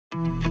Okay,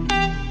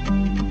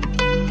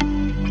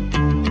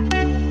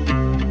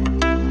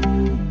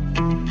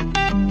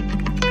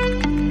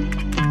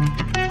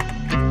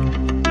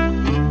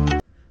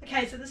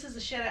 so this is a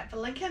shout out for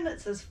Lincoln.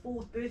 It's his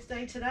 4th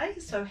birthday today,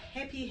 so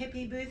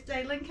happy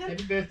birthday, Lincoln.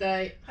 Happy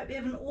birthday. Hope you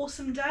have an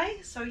awesome day.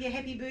 So yeah,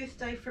 happy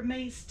birthday from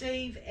me,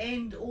 Steve,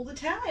 and all the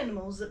town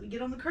animals that we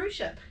get on the cruise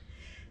ship.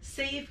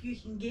 See if you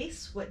can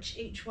guess which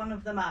each one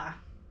of them are.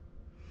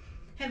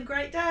 Have a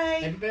great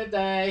day. Happy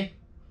birthday.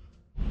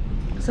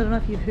 So I don't know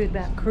if you've heard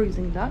about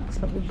cruising ducks,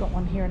 but we've got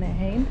one here in our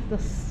hand.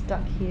 This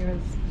duck here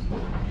has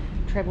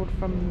travelled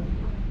from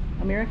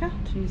America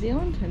to New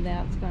Zealand, and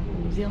now it's going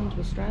from New Zealand to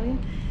Australia.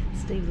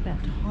 Steve's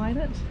about to hide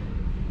it,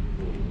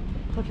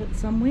 put it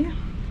somewhere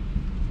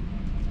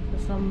for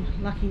some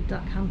lucky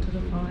duck hunter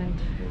to find.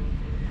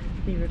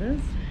 There it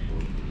is.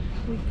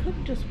 We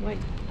could just wait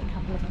a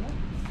couple of minutes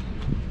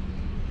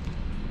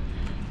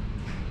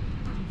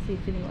and see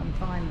if anyone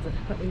finds it,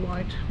 but we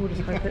won't. We'll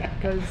just hope it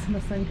goes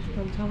missing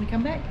by the time we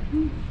come back.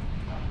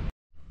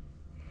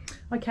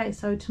 Okay,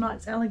 so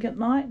tonight's elegant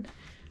night.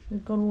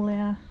 We've got all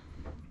our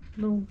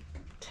little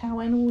tow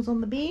animals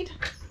on the bed,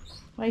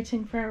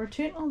 waiting for our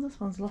return. Oh, this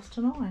one's lost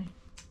an eye.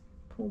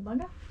 Poor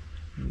bugger.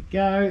 Here we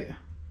go.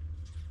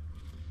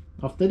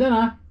 Off to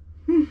dinner.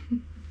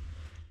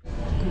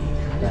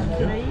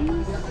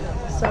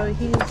 So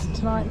here's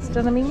tonight's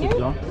dinner menu.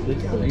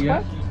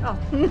 Yeah. Oh.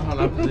 I'll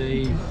have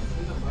the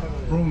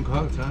prawn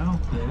cocktail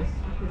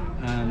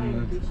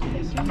and the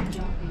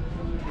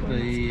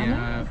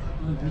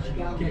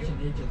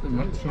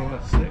mozzarella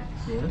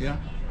sticks. Yeah.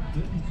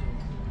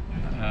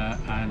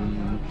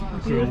 And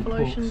grilled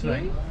pork Ocean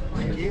steak. view.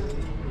 Thank you.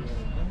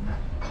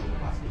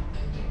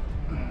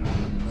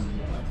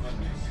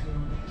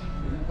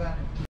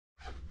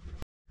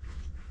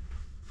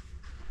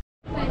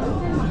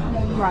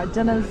 Right,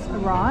 dinner's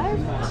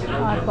arrived.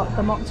 I've got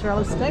the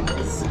mozzarella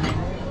sticks.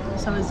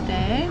 So is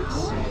Dad.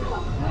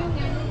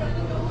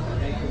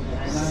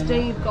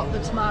 Steve got the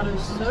tomato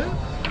soup.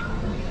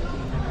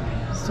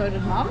 So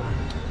did Mum.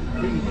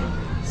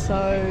 So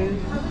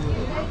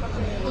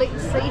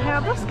let's see how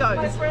this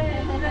goes.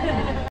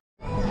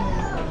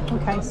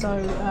 Okay, so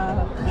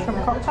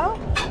shrimp cocktail.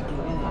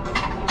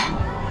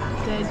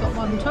 Dad's got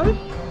one too.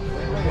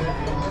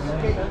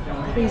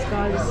 These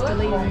guys are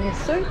still eating their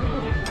soup.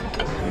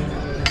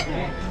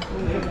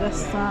 We'll give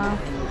this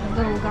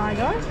little guy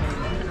go.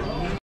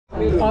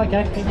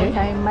 Okay, thank you.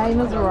 Okay, main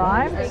has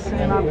arrived,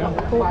 and I've got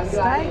the pork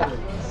steak.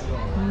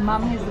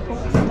 Mum has the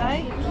pork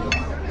steak.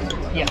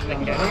 Yeah,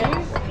 thank you.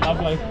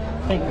 Lovely.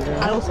 Thank you very I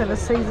much. also have a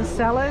Caesar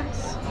salad.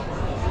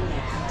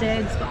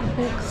 Dad's got the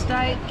pork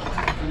steak.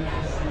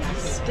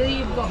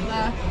 Steve got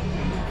the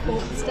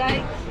pork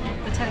steak,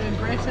 potato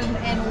gratin,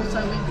 and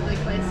also went for the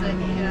classic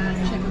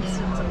chicken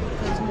schnitzel,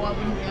 because why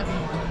wouldn't you?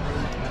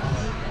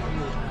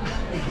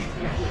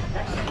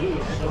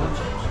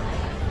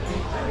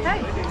 Okay,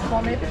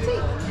 bon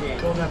appetit.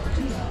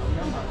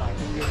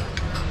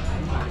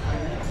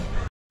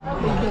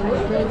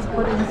 Dad's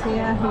pudding's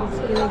here, he's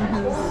getting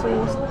his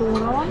sauce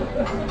poured on.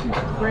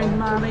 Green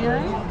Mario.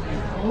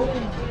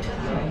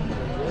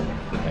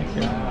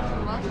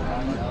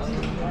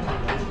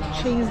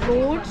 Cheese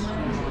board.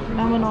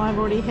 Mum and I have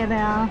already had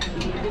our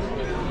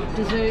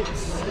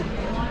desserts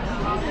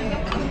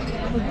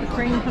with the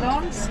cream put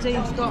on.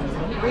 Steve's got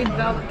red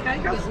velvet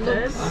cake. It looks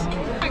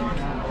pink.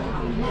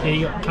 Yeah,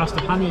 you got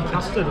custard, honey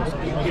custard or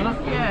something, wasn't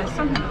it? Yeah,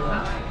 some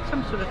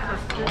sort of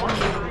custard.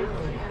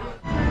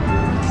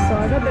 So I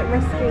got a bit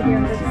risky here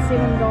and did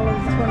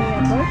 $7.20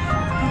 a bush.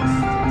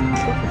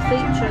 Got the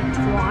feature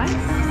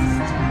twice.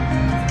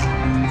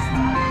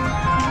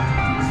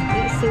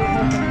 Let's see what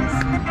happens.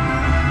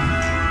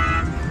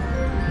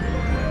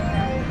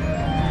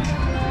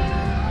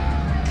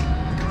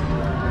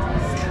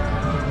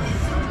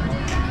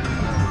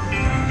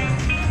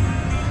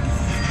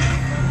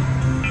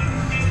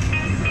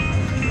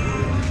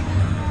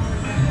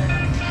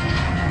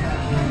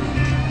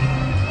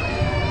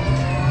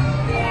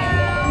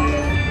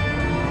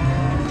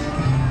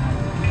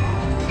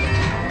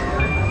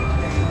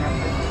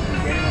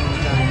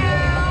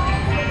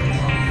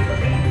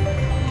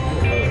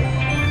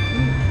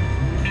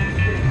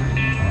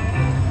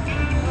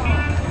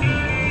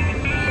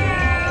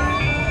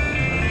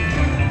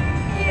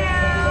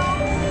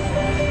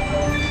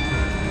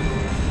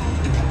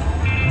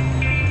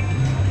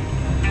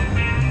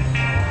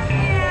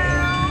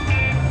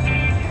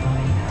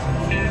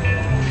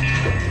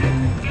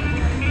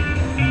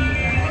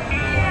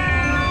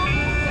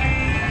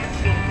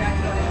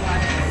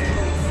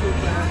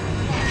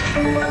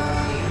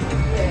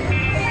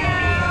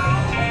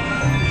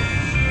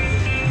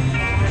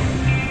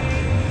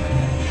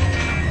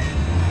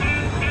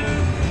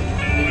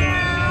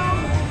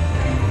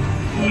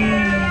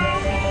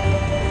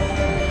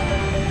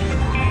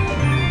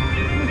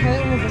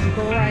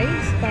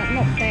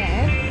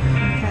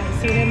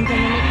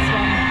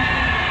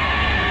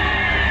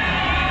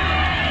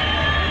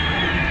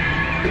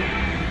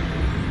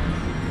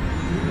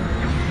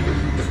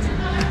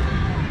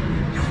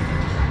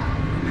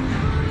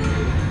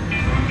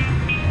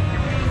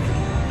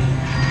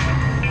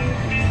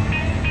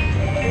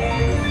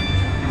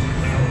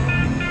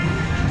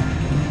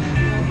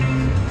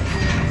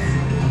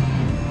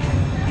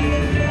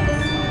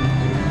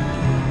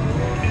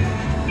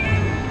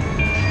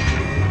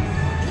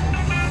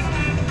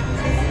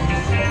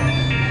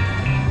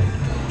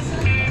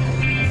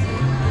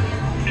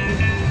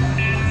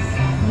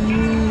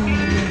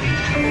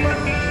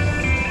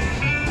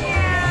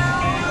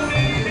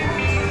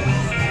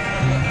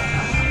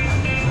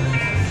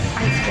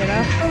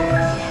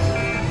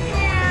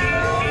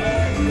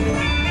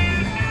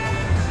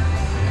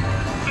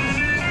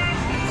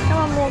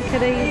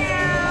 kitties.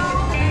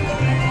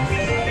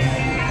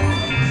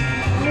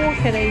 More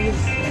kitties.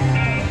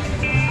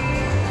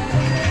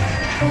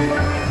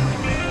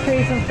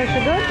 Trees and fish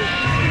are good.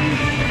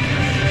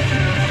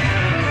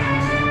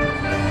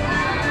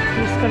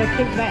 You just got to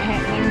keep that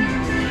happening.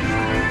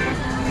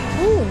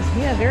 Ooh,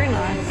 yeah, very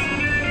nice.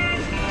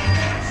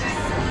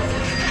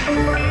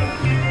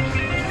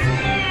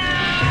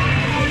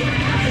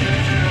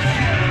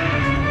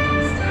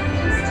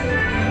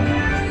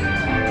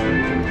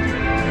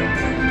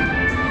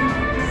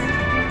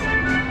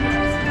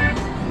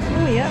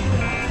 Oh, yep.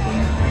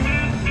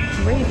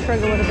 Reef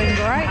trigger would have been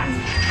great.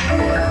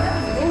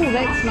 Oh,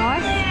 that's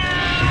nice.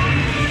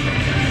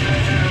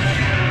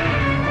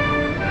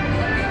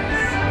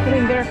 Would have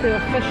been better if there were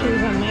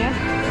fishes in there.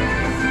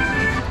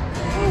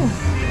 Oh,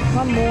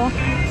 one more.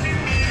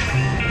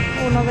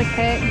 Oh, another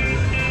cat.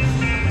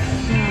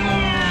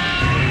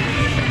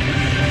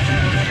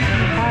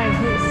 Okay,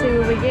 let's see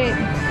what we get.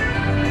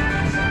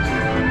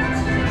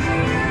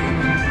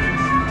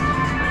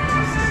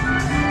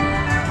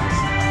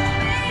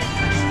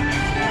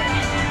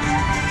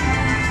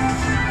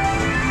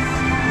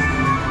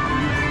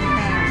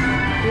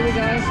 Here we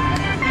go.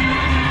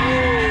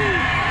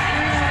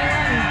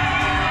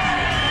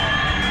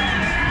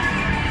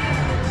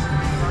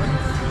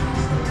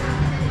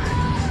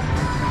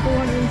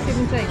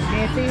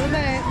 Happy with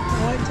that. I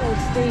won't tell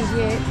Steve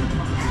yet.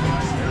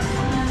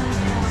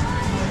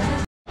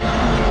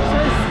 So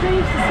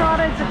Steve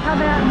decided to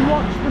come out and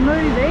watch the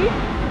movie.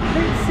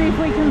 Let's see if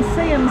we can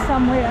see him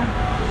somewhere.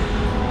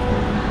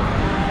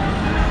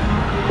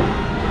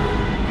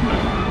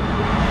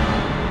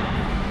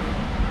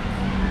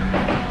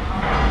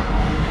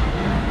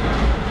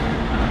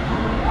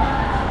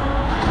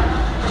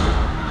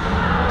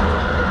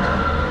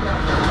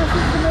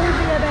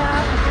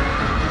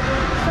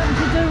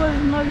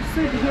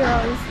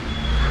 Superheroes.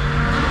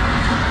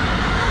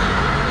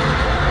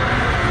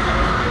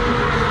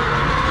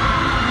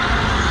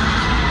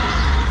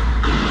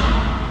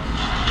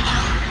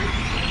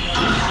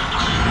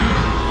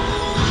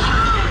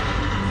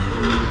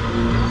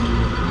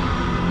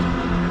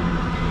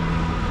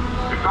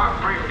 If that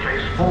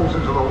briefcase falls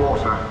into the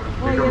water,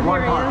 you can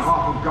wipe out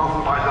half of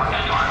Gotham by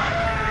lunchtime.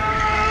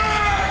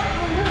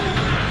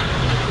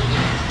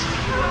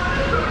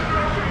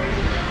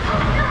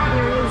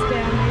 There he is down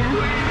there.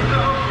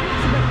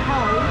 It's a bit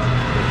cold.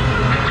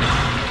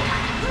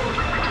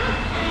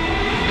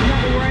 I'm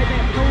not worried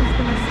that pool's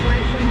going to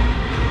splash him.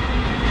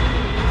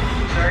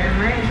 Sorry,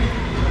 mate.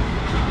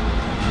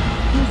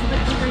 Here's a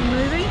Victory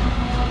movie.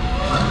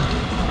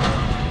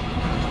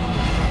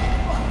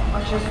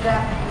 What's your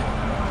step?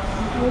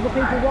 All the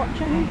people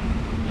watching.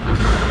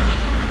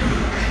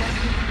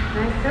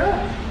 Nice too.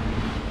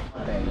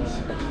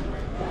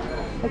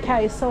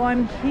 Okay, so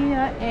I'm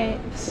here at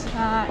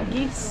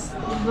Guess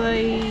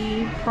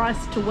the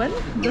Price to Win.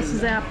 This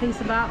is our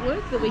piece of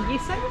artwork that we're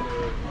guessing.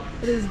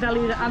 It is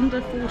valued at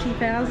under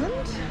 40,000.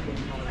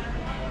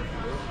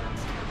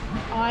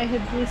 I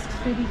have guessed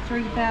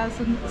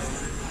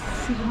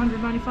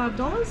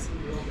 $33,795.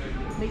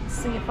 Let's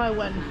see if I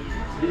win.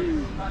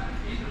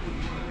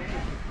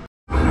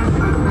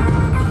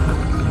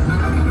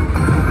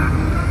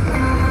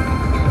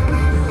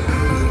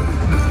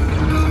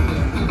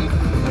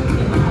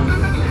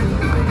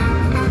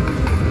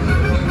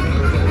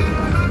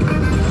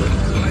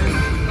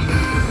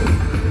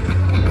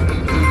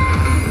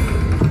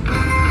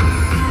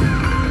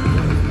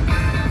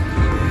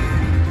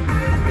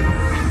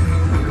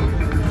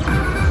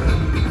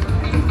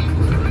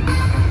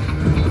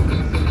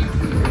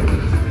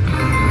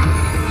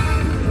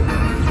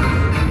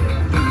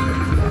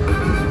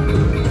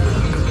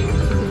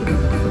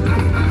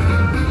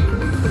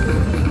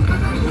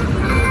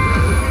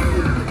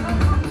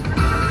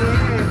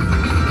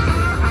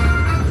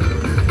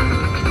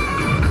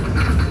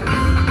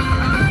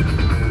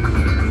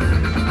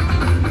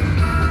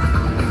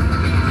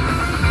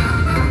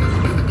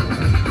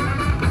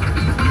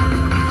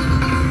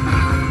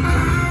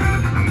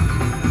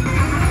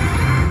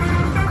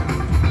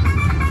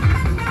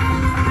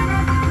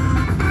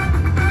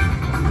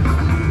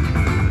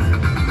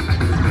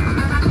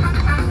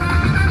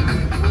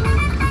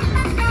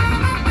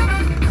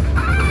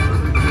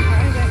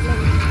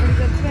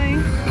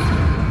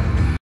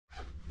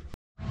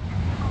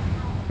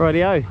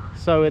 Rightio,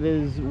 so it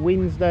is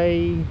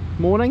Wednesday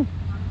morning,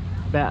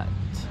 about,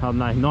 I don't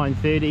know,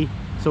 9:30.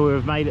 So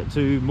we've made it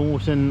to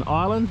Moreton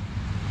Island.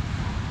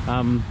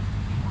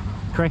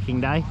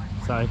 Cracking day,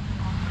 so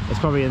it's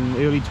probably in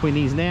the early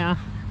 20s now.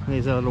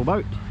 There's a little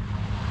boat.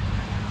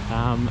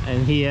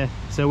 And here,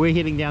 so we're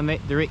heading down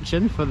that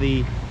direction for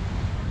the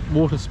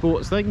water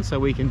sports thing, so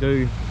we can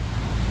do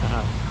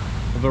a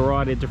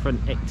variety of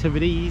different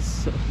activities.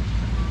 So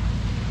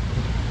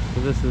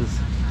this is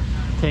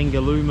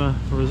Tangaluma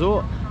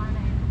Resort.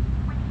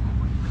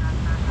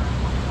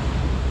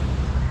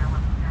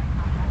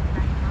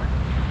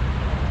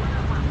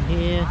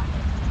 Here,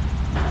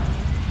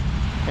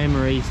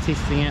 Anne-Marie's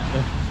testing out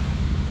the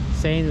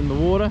sand in the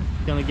water,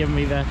 gonna give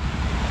me the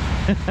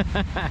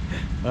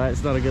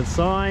that's not a good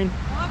sign.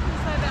 Well,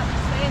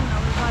 again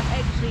though, is I've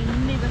actually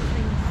never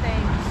seen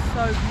sand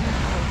so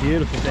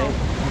beautiful. Beautiful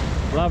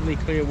sand. Lovely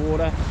clear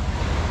water.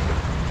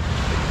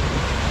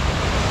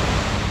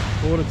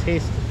 Water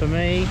test for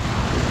me.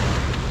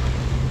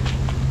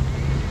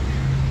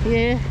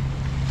 Yeah.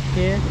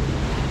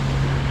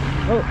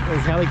 Oh, there's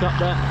a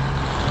helicopter.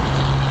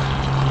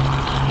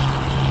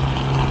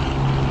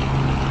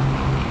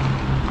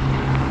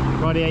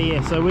 Rightio,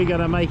 yeah, so we're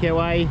going to make our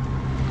way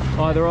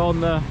either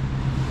on the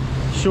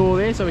shore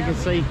there so we can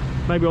see,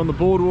 maybe on the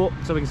boardwalk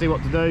so we can see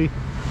what to do,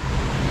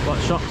 what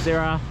shops there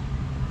are,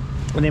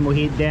 and then we'll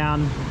head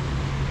down,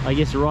 I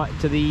guess, right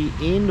to the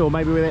end, or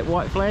maybe where that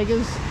white flag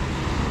is.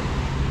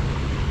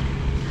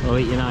 I'll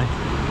let you know.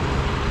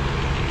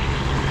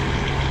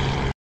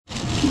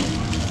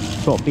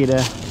 Got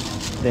better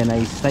than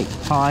a steak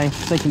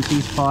and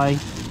cheese pie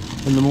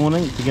in the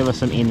morning to give us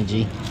some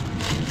energy.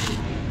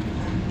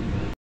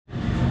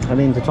 And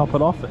then to top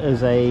it off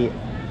is a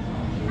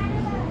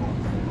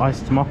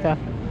iced mocha,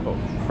 or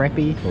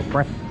frappy, or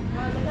frap,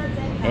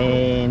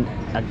 and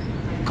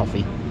a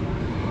coffee.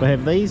 We'll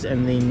have these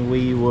and then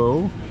we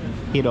will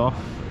head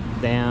off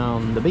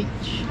down the beach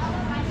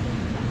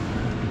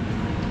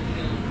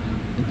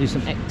and do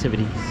some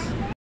activities.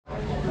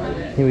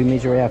 Here we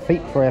measure our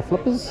feet for our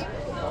flippers.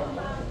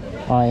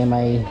 I am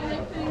a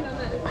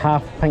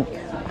half pink,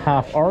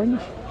 half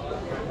orange.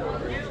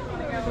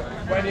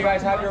 When you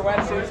guys have your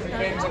wetsuits and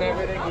fins and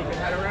everything, you can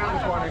head around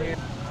the corner here.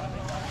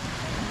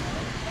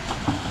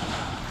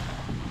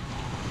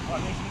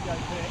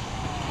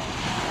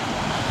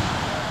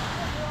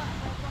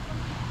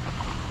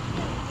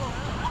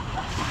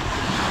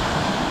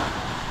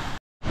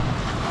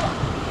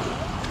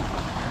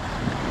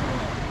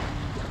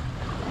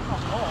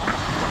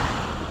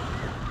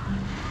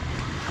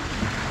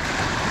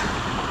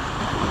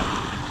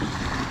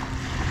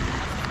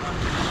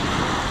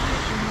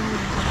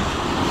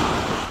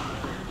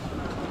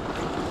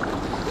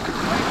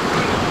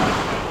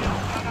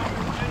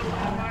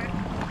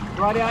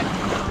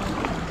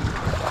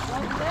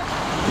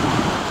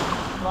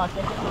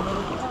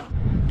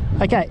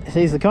 Okay, so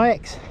here's the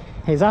kayaks,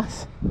 here's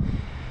us,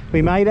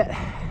 we made it.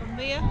 From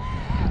there?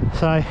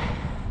 So,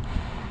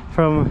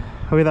 from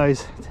where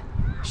those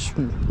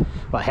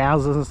what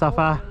houses and stuff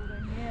are,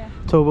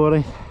 tall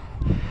boarding.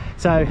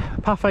 So,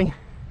 puffing,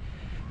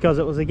 because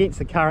it was against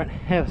the current,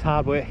 it was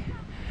hard work.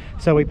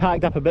 So we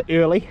parked up a bit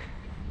early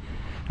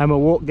and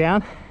we'll walk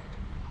down,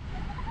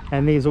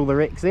 and there's all the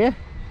wrecks there.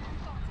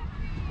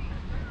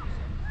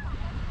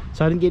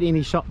 So I didn't get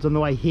any shots on the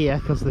way here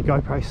because the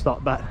GoPro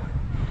stopped, but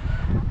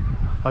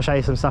I'll show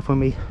you some stuff when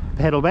we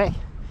paddle back.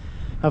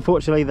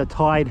 Unfortunately the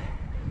tide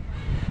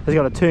has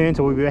got to turn,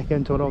 so we'll be back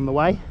into it on the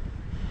way.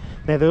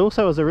 Now there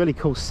also is a really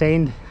cool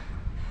sand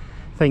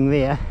thing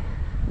there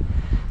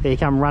that you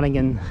come running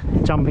and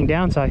jumping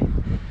down, so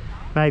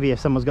maybe if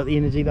someone's got the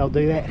energy they'll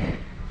do that.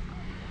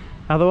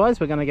 Otherwise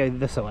we're going to go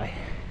this way.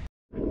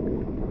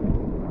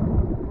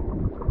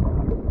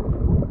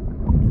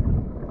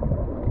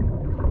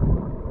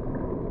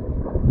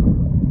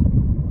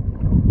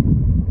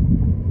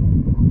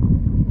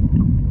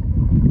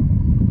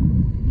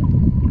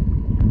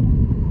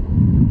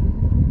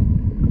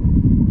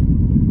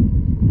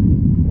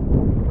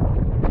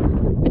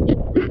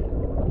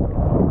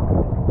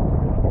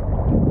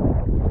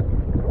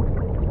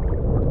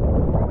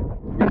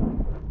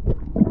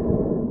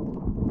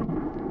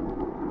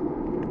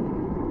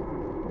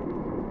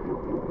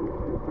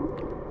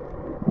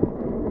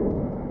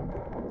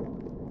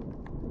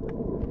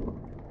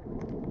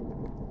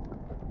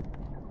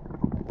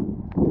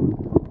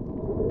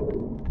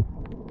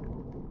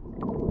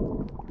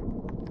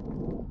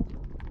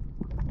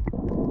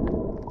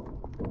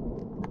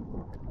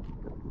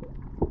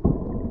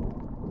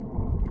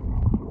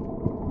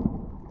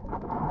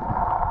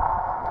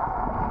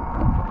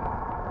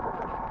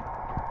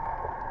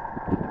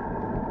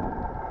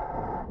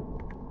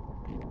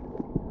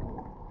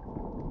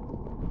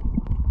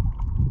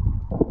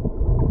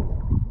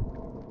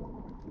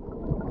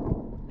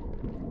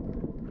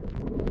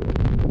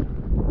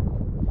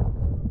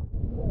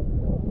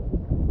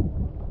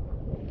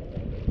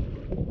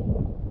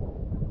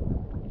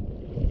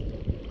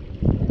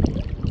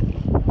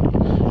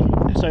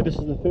 So this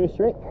is the first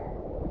wreck.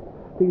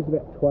 I think it's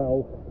about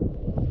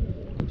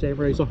 12.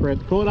 Jamboree's off around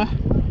the corner.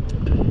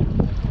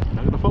 I'm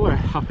going to follow her,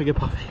 huffing and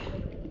puffing.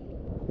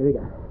 Here we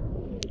go.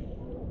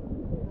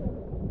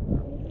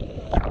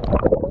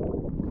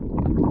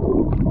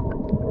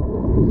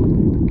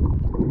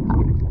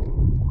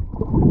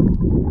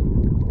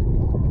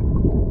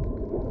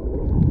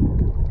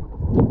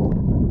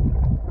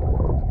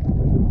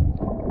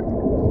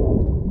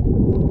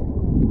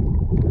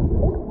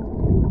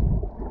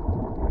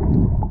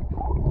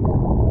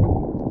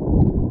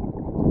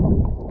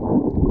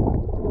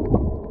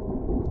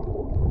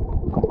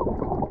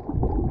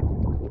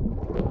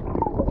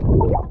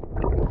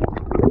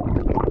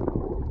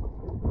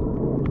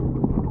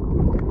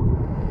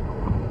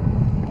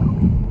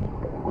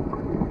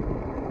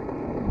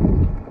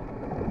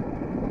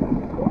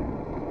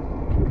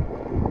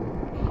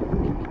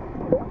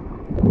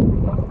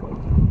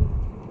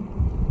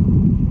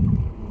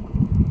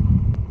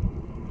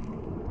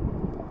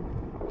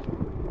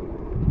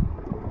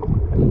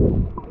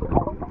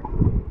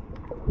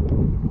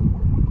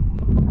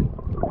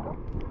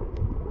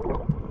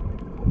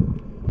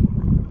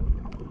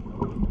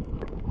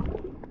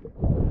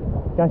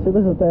 Okay, so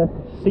this is the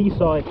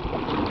seaside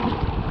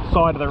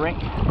side of the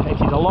wreck.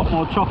 Actually, it's a lot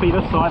more choppy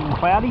this side and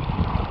cloudy,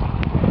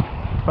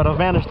 but I've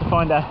managed to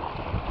find a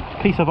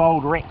piece of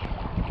old wreck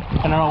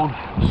and an old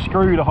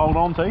screw to hold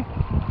on to.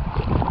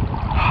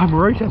 I'm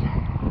rooted.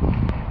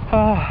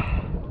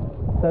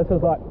 So this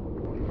is like, I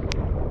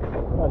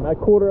don't know,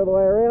 quarter of the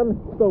way around.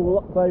 Still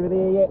lots over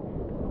there yet,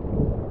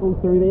 all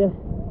through there.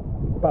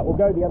 But we'll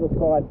go the other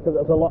side because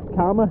it's a lot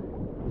calmer.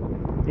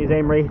 There's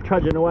Emery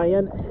trudging away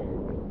in.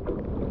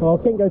 Well,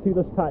 I can't go through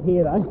this part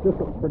here though. This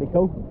looks pretty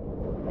cool.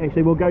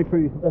 Actually, we'll go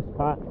through this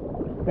part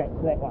back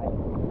that way.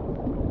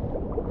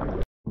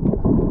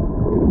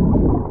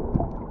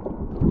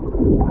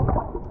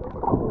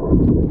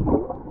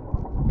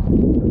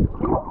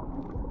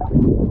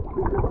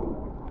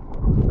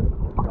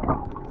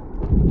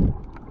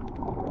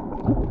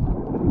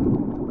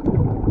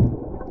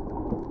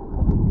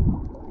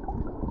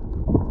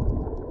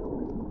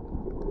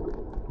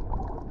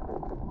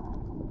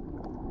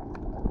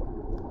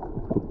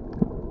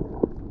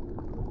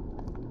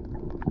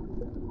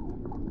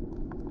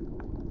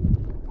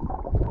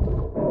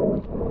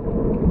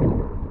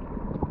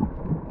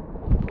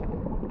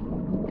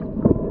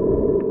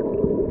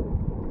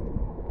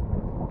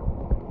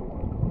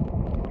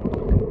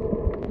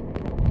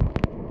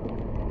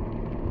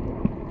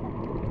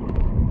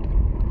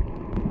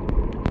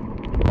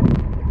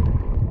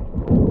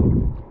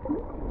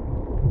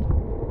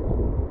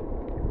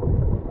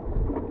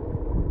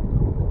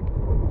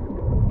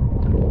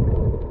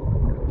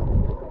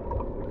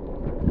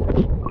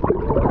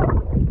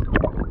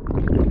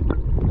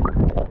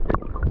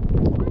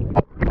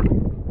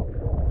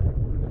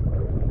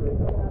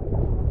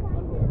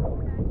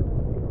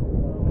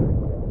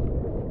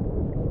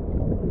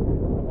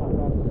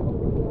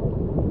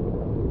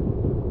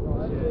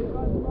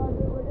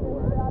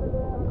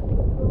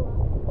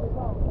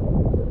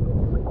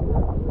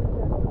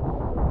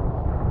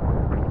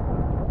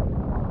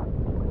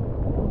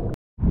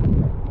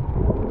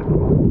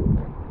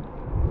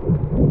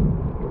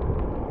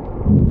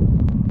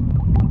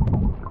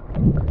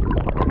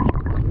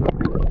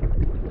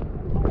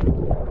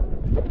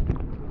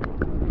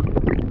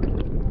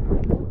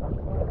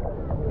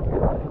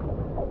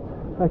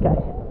 Okay,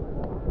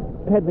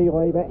 head the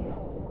way back.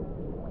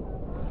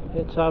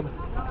 It's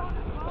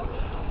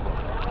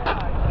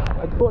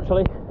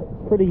unfortunately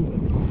pretty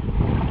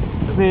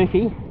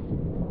murky.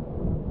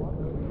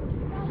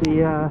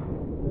 The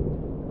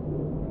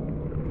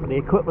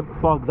equipment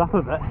fogs up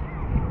a bit,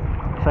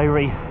 so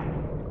every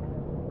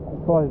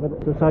 5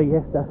 minutes or so you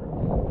have to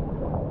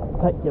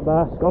take your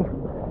mask off,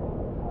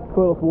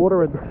 fill it with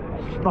water and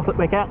snuff it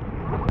back out.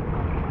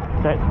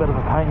 So it's a bit of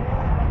a pain.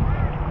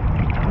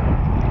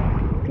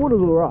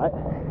 Water's alright,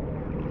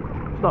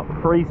 it's not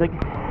freezing,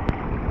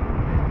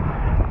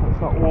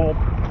 it's not warm,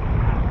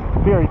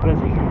 very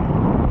busy.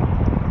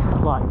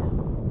 Like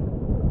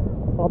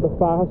on the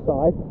far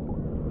side,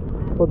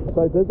 it wasn't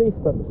so busy,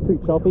 but it's too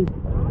choppy.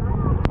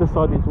 This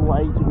side there's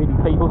way too many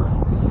people.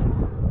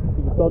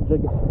 You're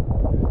dodging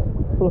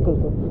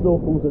flippers and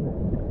snorkels and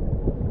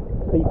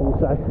people,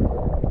 so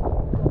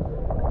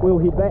we'll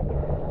head back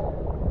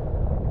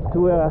to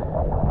our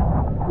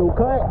little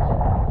kayaks.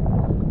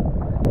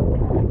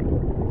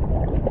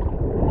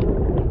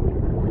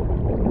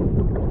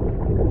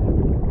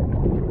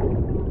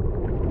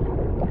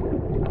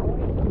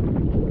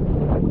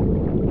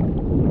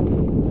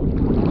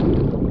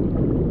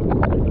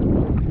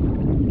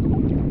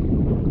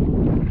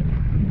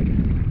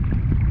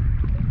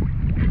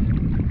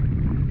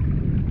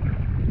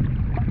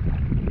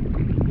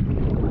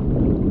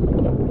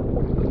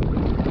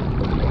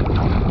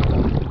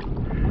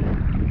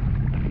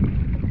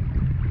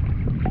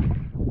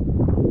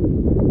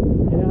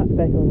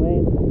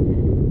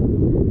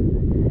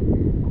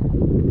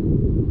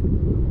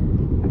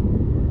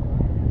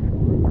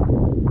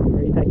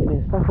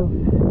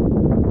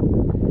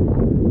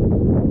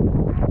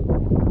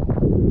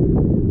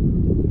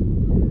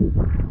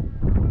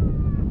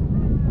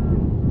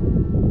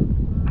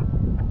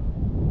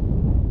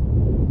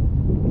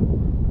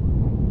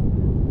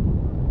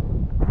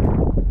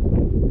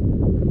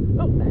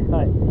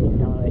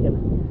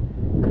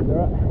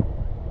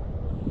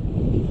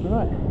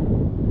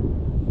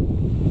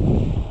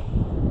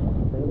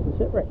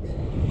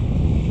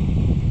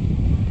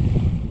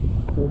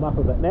 Warm up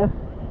a bit now.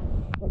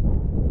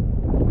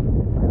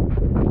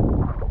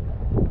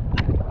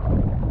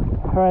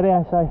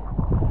 Alright, so I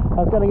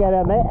was going to go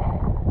down that,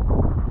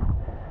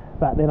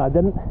 but then I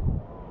didn't.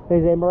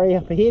 There's Anne-Marie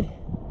up ahead.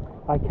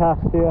 I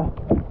cast her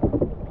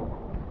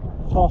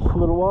off a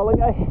little while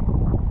ago.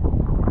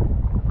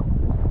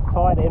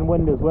 Tide and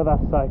wind is with us,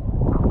 so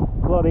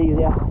a lot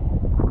easier.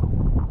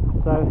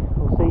 So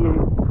we'll see you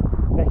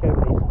back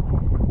over there.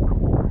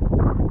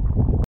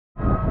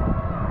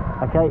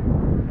 Okay,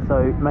 so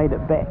made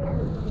it back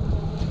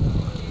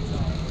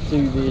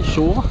to the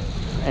shore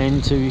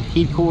and to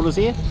headquarters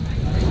here.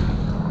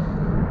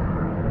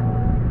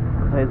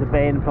 There's a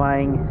band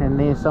playing in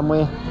there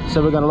somewhere,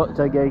 so we're going to look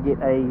to go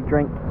get a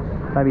drink,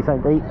 maybe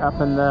something to eat up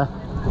in the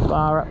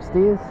bar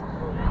upstairs.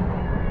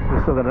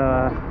 We've still got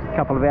a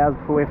couple of hours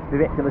before we have to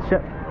be back to the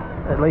ship,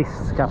 at least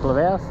a couple of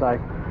hours, so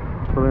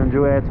we'll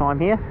enjoy our time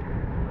here.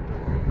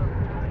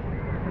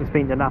 We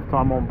spent enough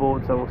time on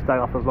board, so we'll stay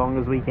off as long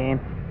as we can.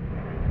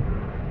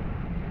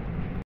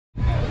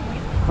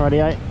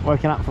 Rightio,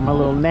 woken up from a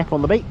little nap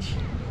on the beach.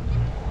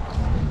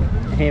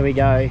 Here we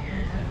go.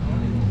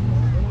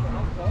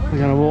 We're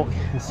going to walk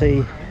and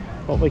see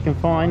what we can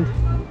find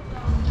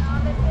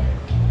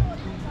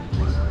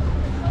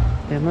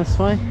down this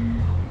way.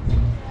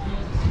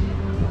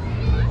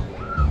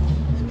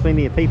 There's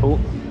plenty of people.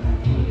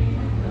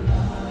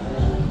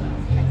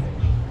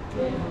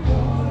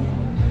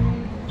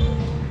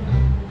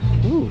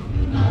 Ooh.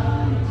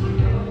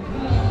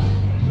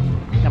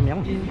 Yum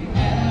yum.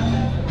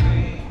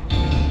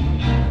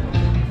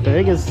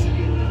 Burgers.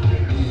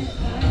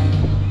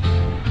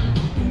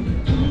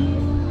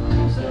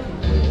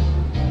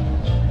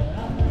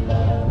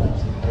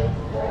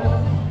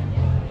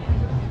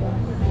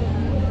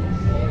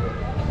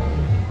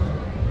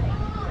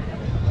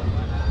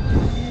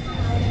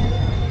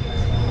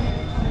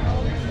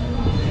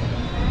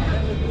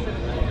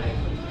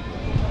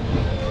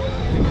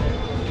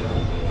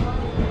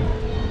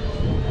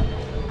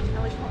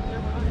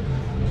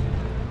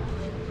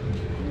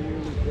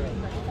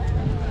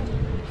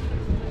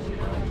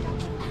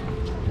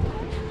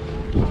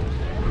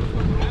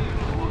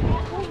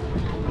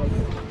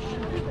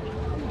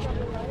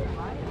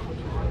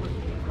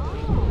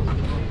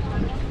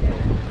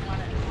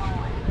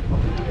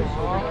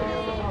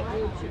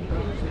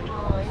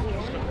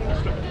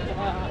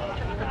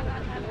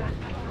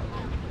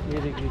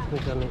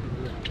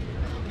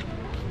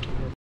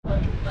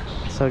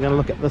 So we're going to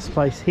look at this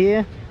place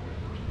here.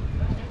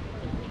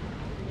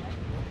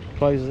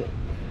 Closes at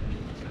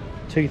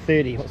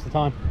 2:30. What's the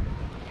time?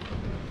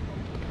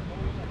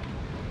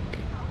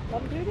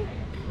 1:30?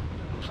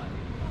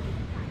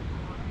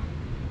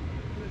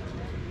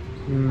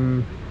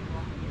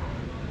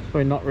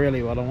 Probably not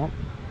really what I want.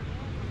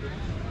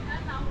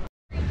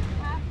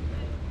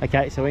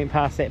 Okay, so we went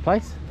past that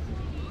place.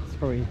 It's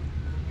probably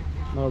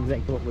not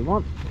exactly what we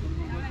want.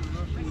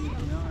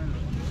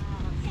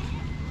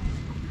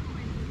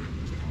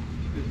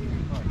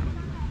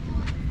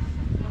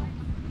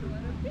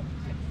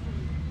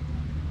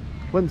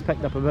 Wind's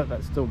picked up a bit, but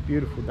it's still a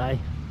beautiful day.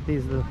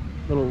 There's the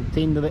little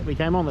tender that we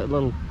came on, that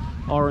little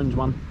orange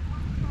one.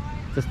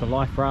 Just a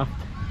life raft.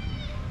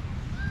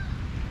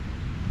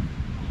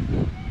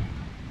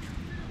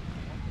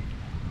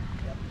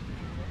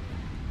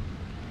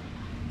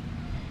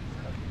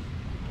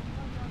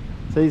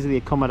 So these are the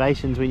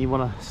accommodations when you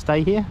want to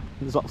stay here.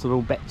 There's lots of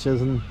little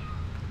batches and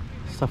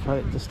stuff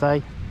like that to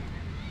stay.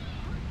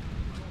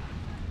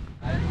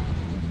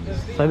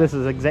 So this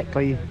is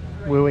exactly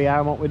where we are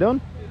and what we're doing.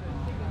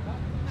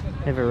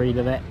 Have a read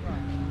of that.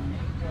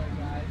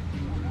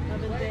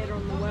 Mum and Dad are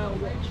on the whale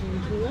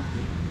watching tour,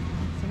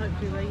 so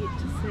hopefully they get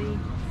to see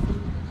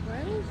some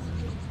whales.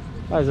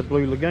 There's a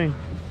blue lagoon.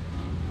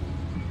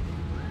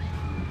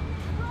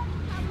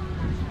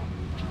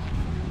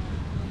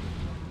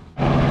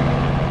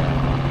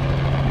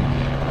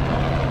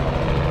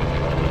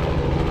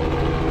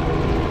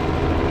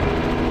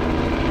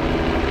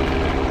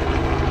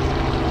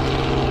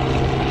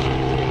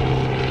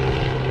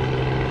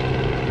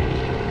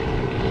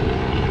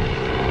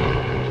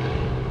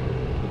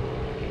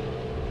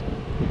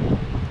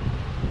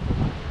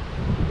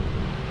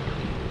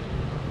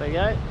 There you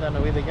go, don't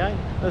know where they're going.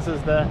 This is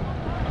the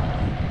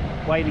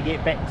way to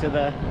get back to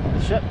the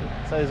ship.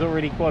 So there's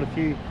already quite a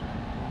few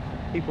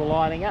people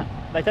lining up.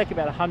 They take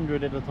about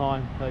 100 at a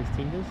time, those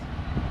tenders.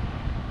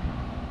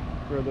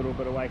 We're a little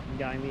bit away from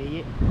going there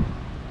yet.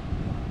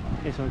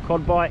 There's some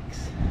quad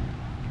bikes.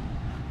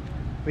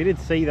 We did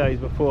see those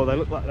before. They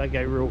look like they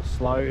go real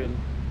slow and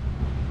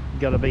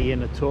got to be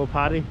in a tour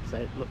party, so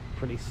it looked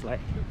pretty slack.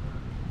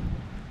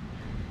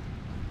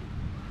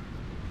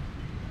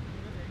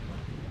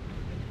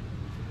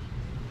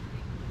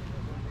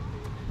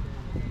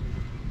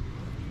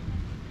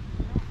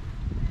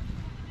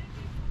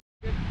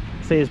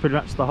 See, it's pretty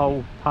much the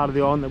whole part of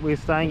the island that we're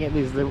staying at.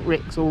 There's the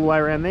wrecks all the way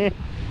around there.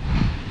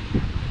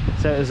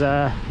 So it was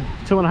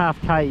 2.5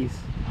 k's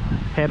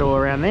paddle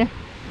around there.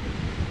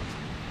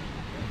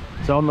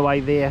 So on the way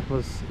there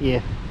was,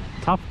 yeah,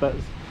 tough, but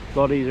it's a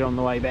lot easier on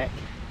the way back.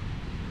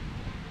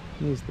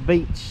 There's the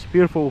beach,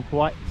 beautiful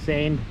white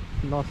sand,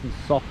 nice and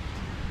soft.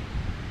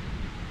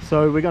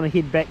 So we're going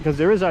to head back because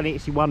there is only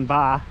actually one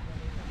bar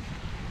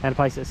and a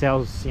place that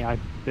sells, you know,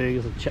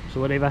 burgers and chips or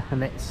whatever,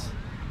 and that's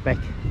back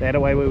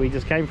that way where we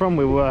just came from,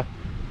 we were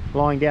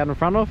lying down in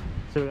front of.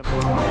 So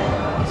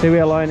we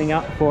are lining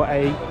up for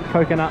a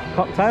coconut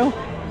cocktail.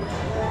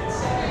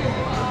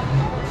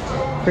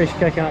 Fresh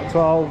coconut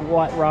 12,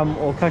 white rum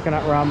or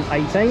coconut rum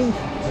 18.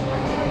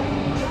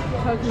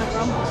 Coconut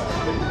rum.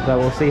 So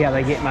we'll see how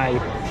they get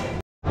made.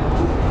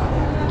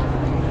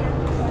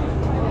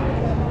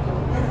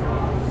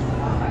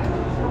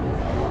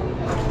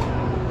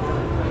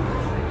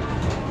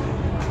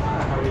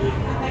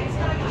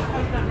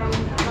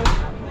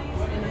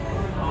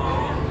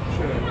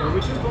 We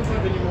just don't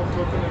have any more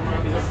coconut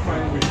rum. We have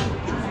fine with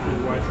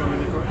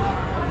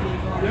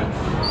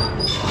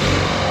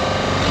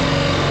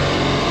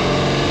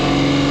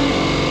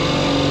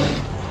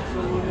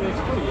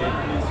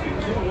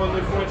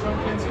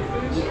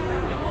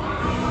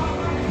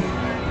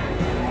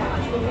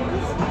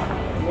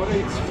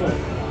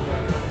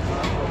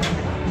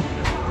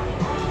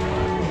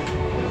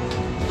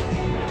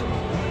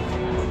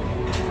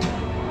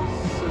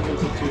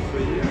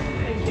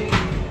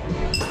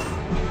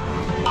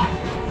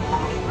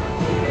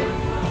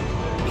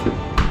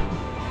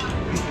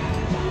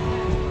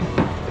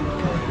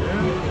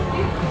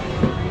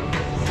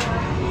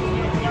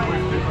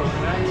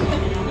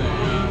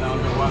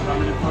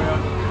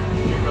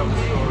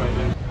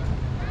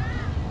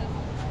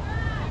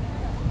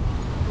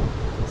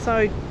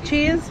So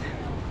cheers.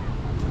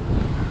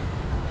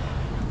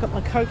 Got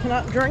my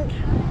coconut drink.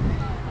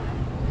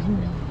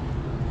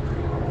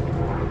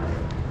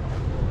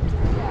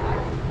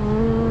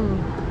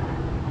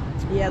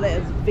 Yeah,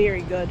 that is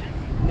very good.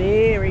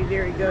 Very,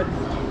 very good.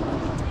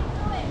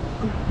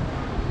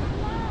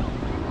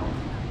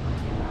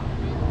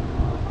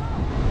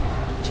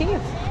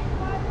 Cheers.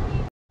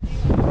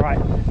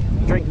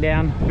 Right, drink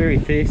down, very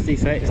thirsty,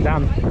 so it's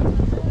done.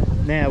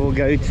 Now we'll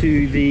go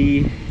to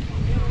the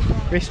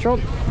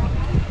restaurant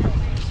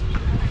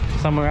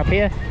somewhere up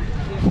here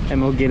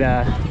and we'll get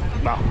a,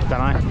 well, don't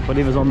know,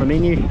 whatever's on the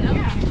menu.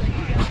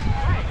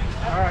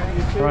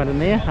 Right in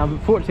there.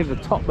 Unfortunately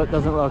the top bit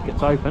doesn't look like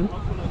it's open.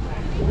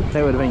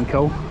 That would have been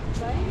cool.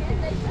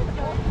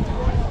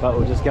 But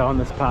we'll just go on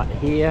this part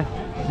here.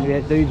 Maybe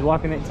that dude's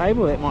wiping that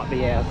table, that might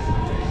be ours.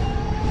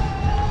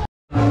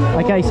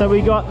 Okay, so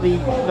we got the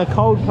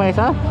cold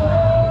platter,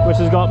 which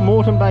has got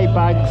Moreton Bay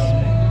bugs,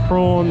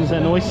 prawns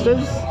and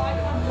oysters.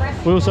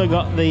 We also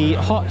got the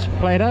hot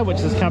platter, which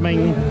is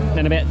coming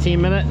in about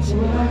 10 minutes.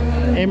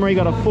 Emery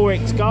got a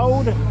 4X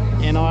gold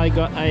and I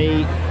got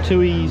a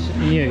 2E's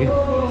new. So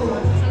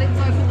let's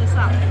open this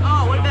up.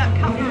 Oh, what about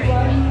cutlery?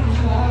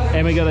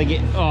 And we gotta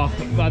get, oh,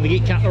 either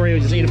get cutlery or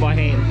just eat it by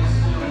hand.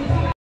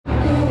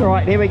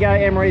 Right, here we go.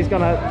 Emery's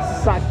gonna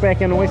suck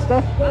back an oyster.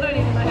 I don't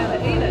even know how to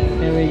eat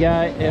it. Here we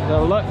go, have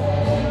a look.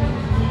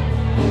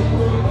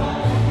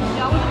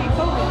 Yeah, I wouldn't be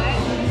cool with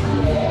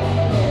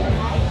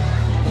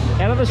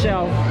that. Out of the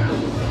shell.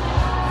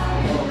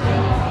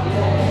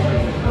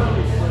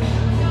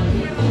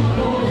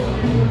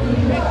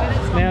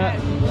 Now,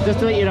 just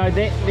to let you know,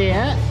 that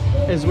there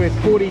is worth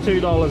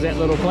 $42, that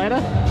little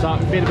platter, so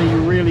it better be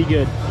really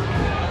good.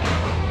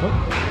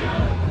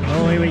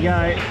 Oh, here we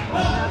go.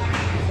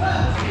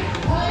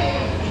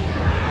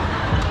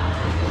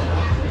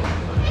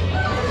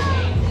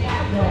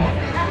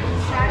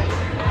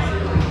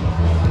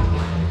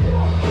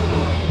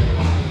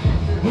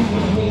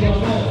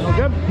 All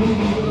good.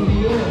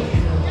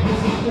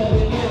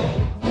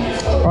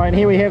 Right,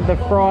 here we have the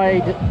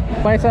fried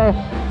platter.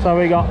 So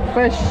we got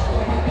fish,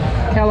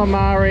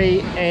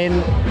 calamari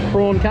and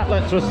prawn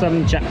cutlets with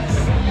some chips.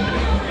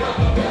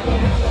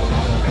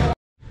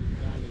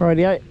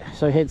 Rightio,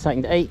 so we had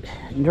something to eat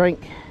and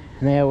drink.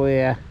 Now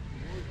we're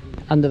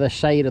under the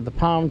shade of the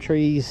palm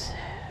trees,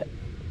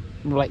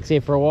 relax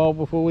there for a while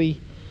before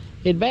we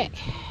head back.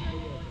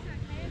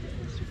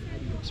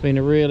 It's been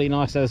a really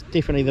nice, it's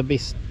definitely the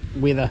best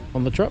weather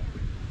on the trip.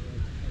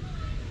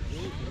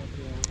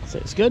 So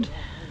it's good.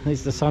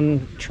 There's the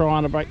sun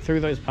trying to break through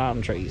those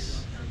palm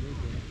trees.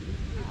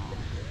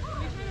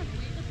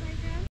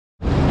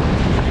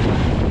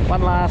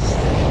 One last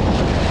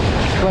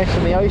splash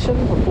in the ocean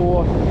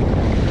before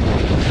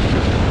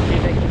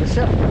heading to the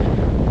ship.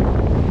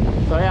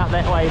 So out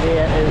that way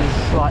there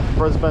is like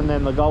Brisbane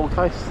and the Gold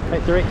Coast,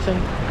 that direction.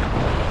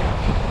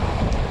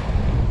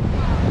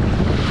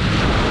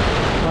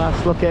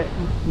 Last look at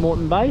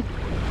Moreton Bay,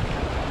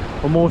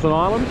 or Moreton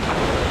Island.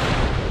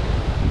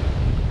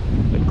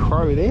 The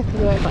crow there, look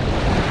at that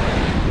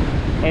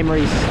thing.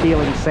 Emery's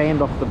stealing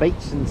sand off the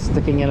beach and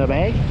sticking in a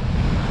bag.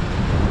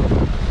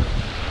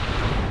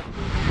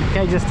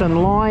 Okay, just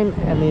in line,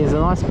 and there's a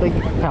nice big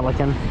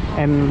pelican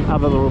and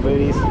other little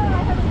birdies.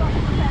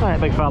 Alright,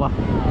 big fella.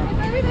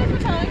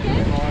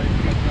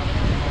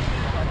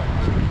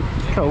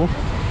 Cool.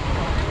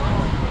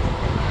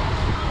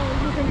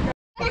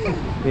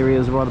 There he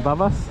is right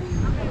above us.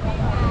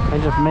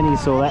 Imagine if Minnie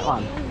saw that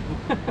one.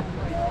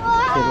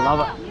 She'd love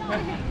it.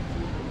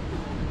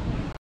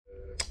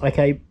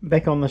 Okay,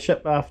 back on the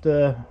ship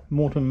after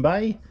Moreton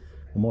Bay,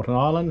 or Moreton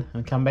Island,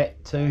 and come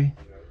back to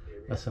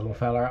this little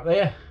fella up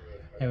there,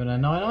 having a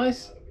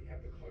nice.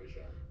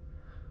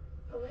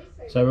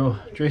 So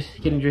we're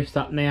getting dressed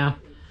up now.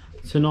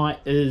 Tonight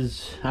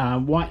is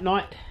white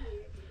night,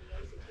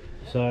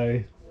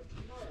 so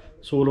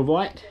sort of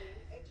white.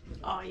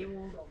 Oh, you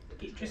will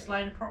get dressed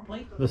later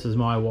properly. This is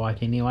my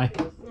white anyway.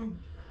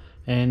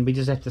 And we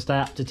just have to stay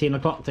up to 10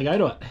 o'clock to go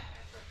to it.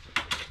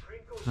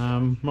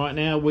 Right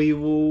now we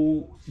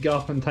will go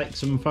up and take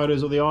some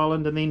photos of the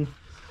island and then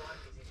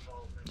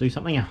do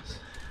something else.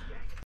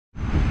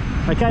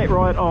 Okay,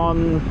 right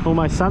on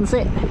almost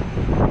sunset.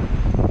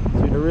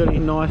 It's been a really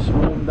nice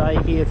warm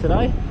day here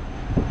today.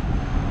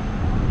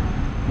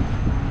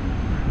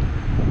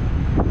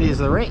 There's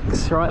the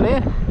wrecks right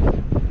there.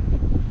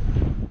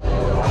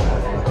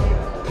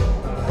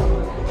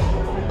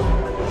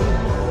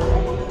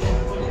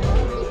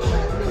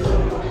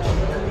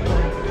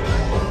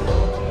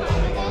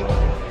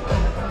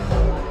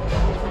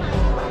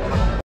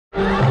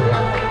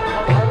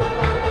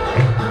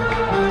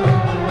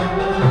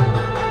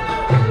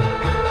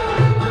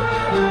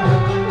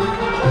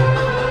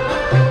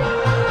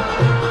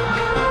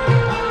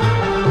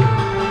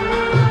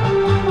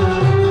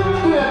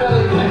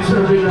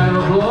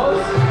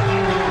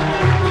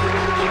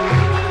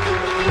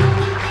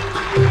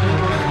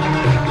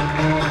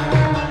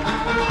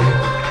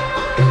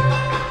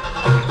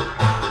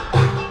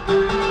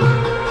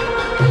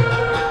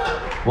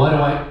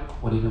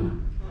 What are you doing?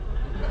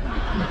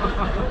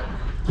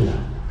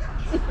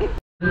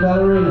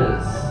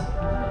 ballerinas.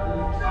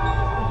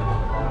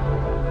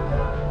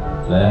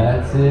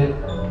 That's it.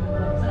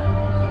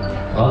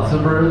 Lots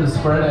of room to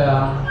spread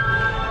out.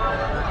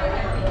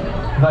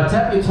 If I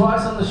tap you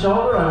twice on the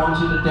shoulder, I want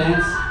you to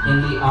dance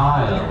in the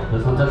aisle.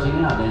 That's what I'm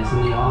touching now, dance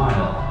in the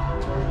aisle.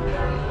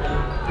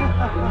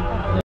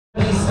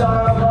 The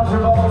style of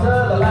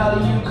Travolta, the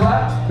louder you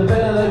clap, the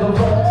better they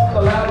perform.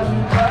 The louder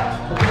you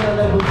clap, the better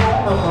they perform.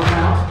 Up and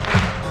out.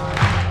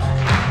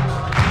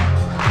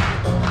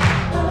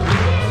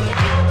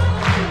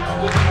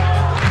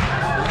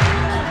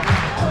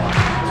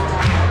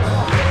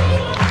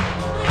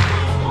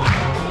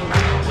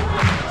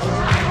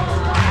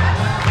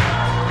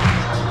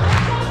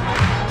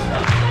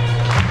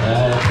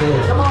 That's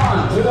it. Come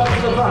on, move up to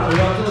the front, move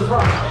up to the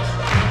front.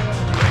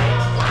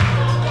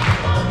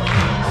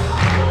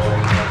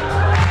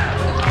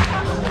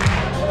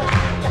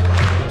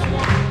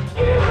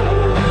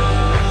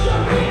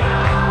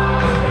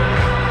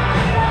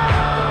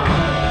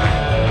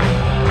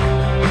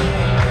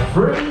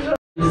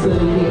 Silly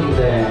kicking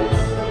dance.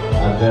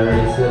 A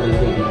very silly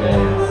kicking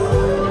dance.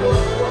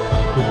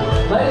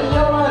 Ladies and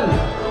gentlemen,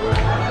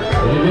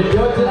 have you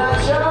enjoyed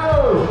tonight's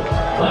show?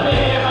 Let me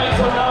hear you make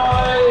some noise.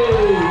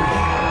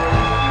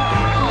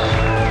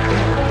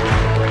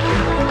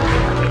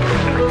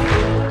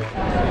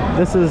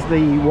 This is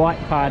the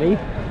white party.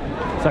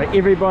 So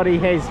everybody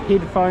has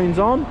headphones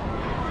on.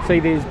 See,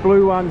 there's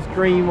blue ones,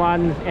 green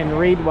ones, and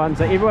red ones.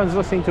 So everyone's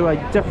listening to a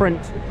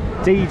different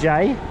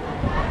DJ.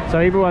 So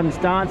everyone's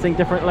dancing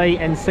differently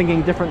and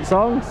singing different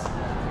songs.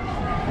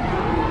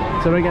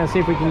 So we're going to see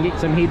if we can get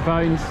some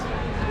headphones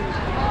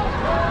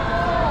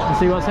and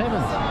see what's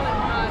happened.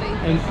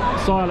 And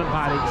silent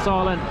party,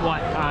 silent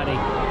white party.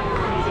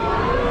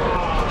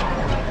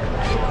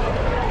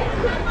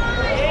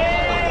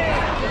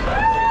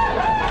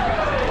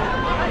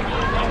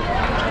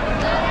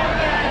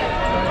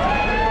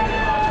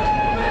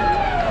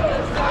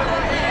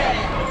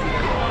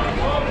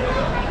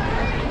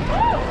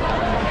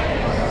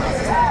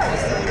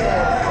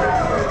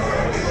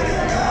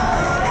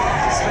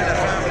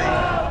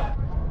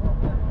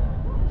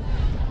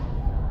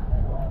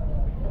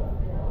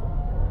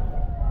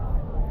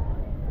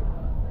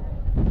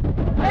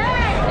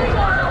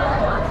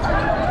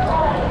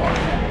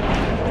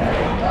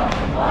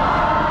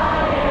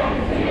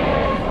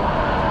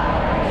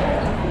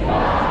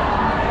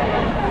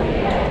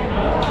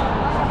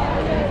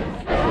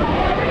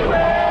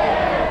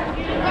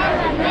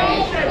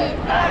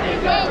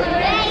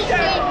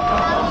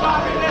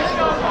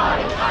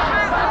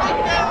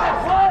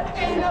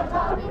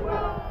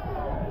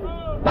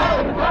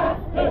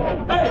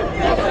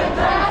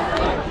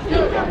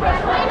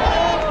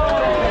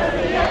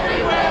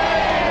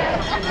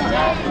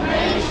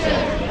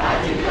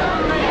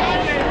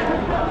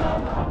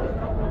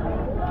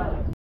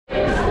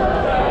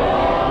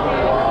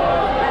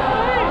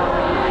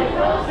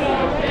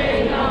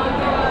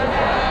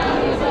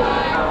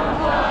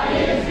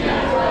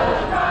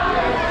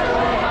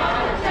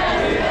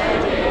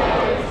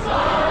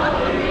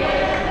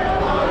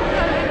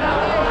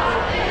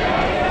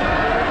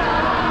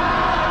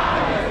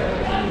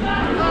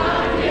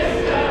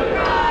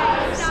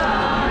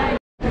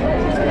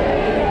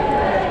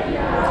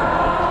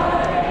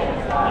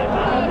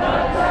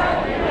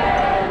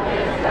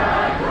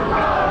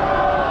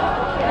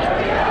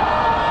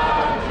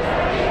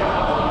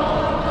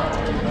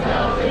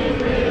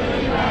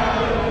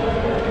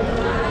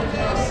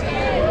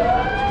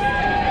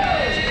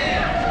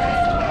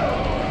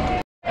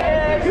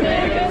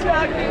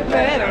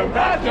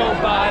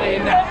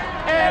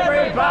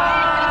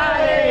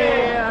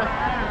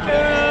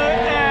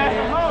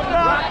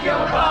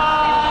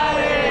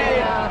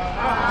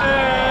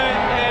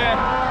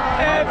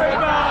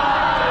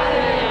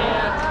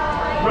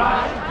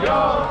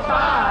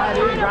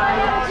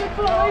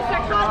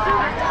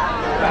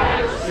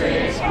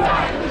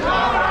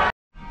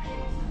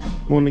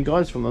 Morning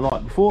guys, from the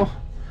night before.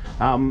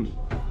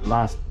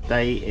 Last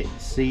day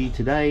at sea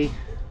today,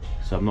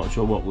 so I'm not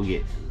sure what we'll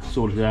get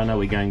sorted out. I know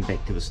we're going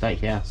back to the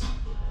steakhouse,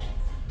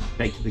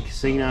 back to the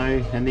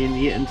casino, and then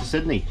into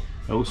Sydney.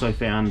 I also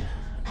found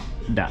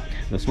duck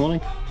this morning.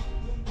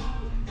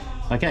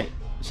 Okay,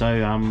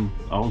 so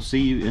I'll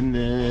see you in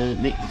the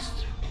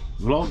next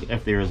vlog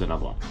if there is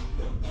another one.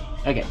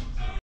 Okay.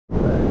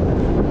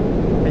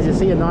 As you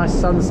see, a nice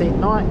sunset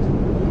night.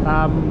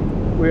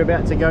 We're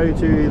about to go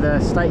to the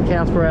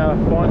steakhouse for our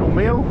final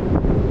meal,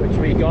 which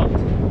we got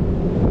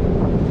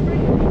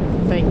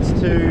thanks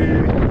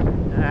to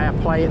our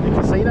play at the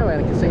casino,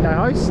 our casino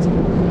host.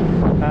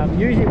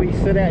 Usually we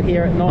sit out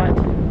here at night,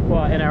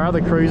 well, in our other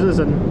cruises,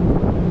 and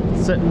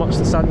sit and watch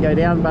the sun go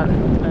down, but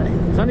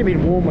it's only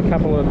been warm a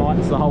couple of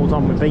nights the whole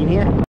time we've been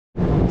here.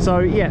 So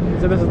yeah,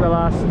 so this is the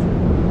last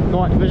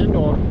night vision,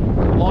 or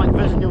light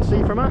vision, you'll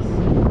see from us.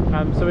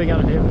 So we're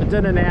going to have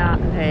dinner now,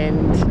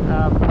 and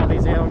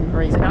there's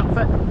Marie's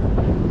outfit.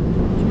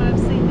 You may have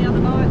seen the other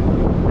night.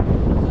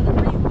 Got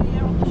a repeat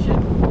here on the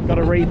ship. Got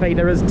a repeat.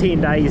 There is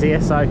 10 days here,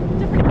 so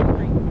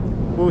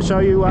we'll show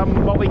you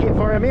what we get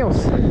for our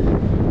meals.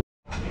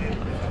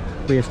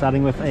 we are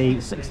starting with a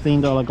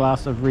 $16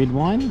 glass of red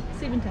wine.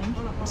 17.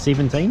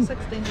 17.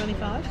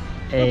 16.25.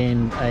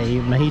 And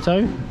a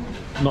mojito.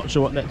 Not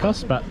sure what that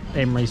costs, but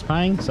Emery's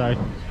paying, so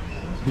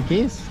who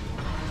cares?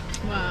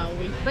 Well,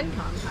 we think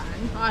I'm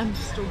paying. I'm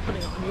still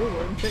putting it on your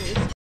room first.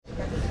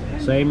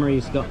 So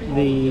Emery's got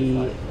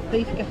the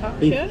Beef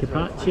beef carpaccio.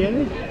 carpaccio,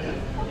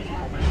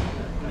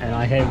 and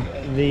I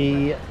have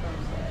the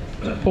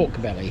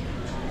pork belly,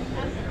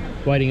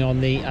 waiting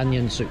on the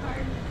onion soup.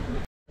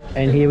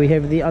 And here we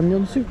have the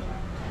onion soup.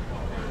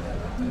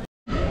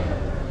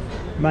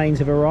 Mains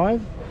have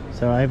arrived,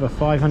 so I have a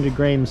 500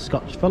 gram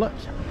Scotch fillet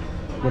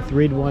with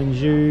red wine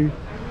jus,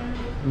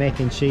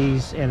 mac and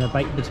cheese, and a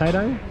baked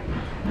potato.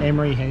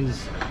 Emery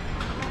has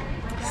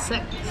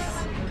 6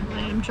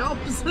 lamb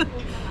chops,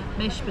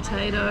 mashed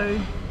potato,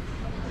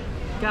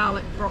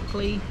 garlic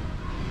broccoli,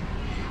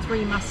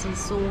 3 mustard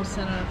sauce,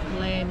 and a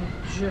lamb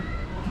jus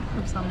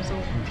of some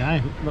sort.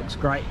 okay, looks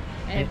great.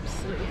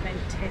 Absolutely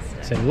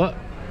fantastic. So look,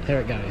 here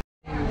it goes.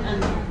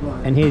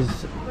 And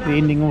here's the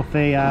ending of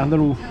a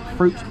little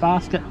fruit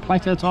basket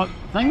platter type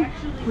thing.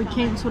 We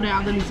cancelled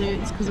out the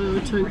desserts because we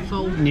were too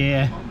full.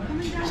 Yeah,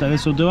 so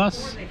this will do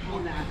us.